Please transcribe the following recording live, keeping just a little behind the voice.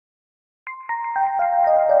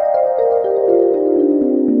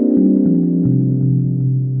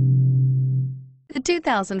The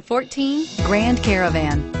 2014 Grand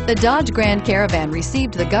Caravan. The Dodge Grand Caravan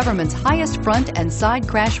received the government's highest front and side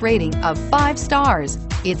crash rating of 5 stars.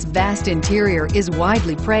 Its vast interior is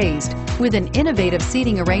widely praised, with an innovative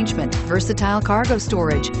seating arrangement, versatile cargo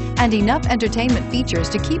storage, and enough entertainment features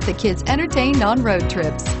to keep the kids entertained on road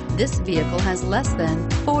trips. This vehicle has less than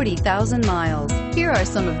 40,000 miles. Here are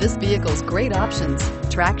some of this vehicle's great options: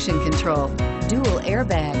 traction control, dual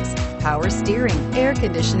airbags, power steering, air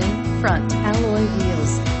conditioning, front alloy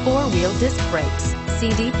wheels, 4-wheel disc brakes,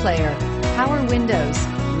 CD player, power windows,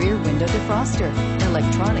 rear window defroster,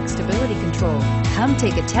 electronic stability control. Come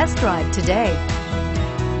take a test drive today.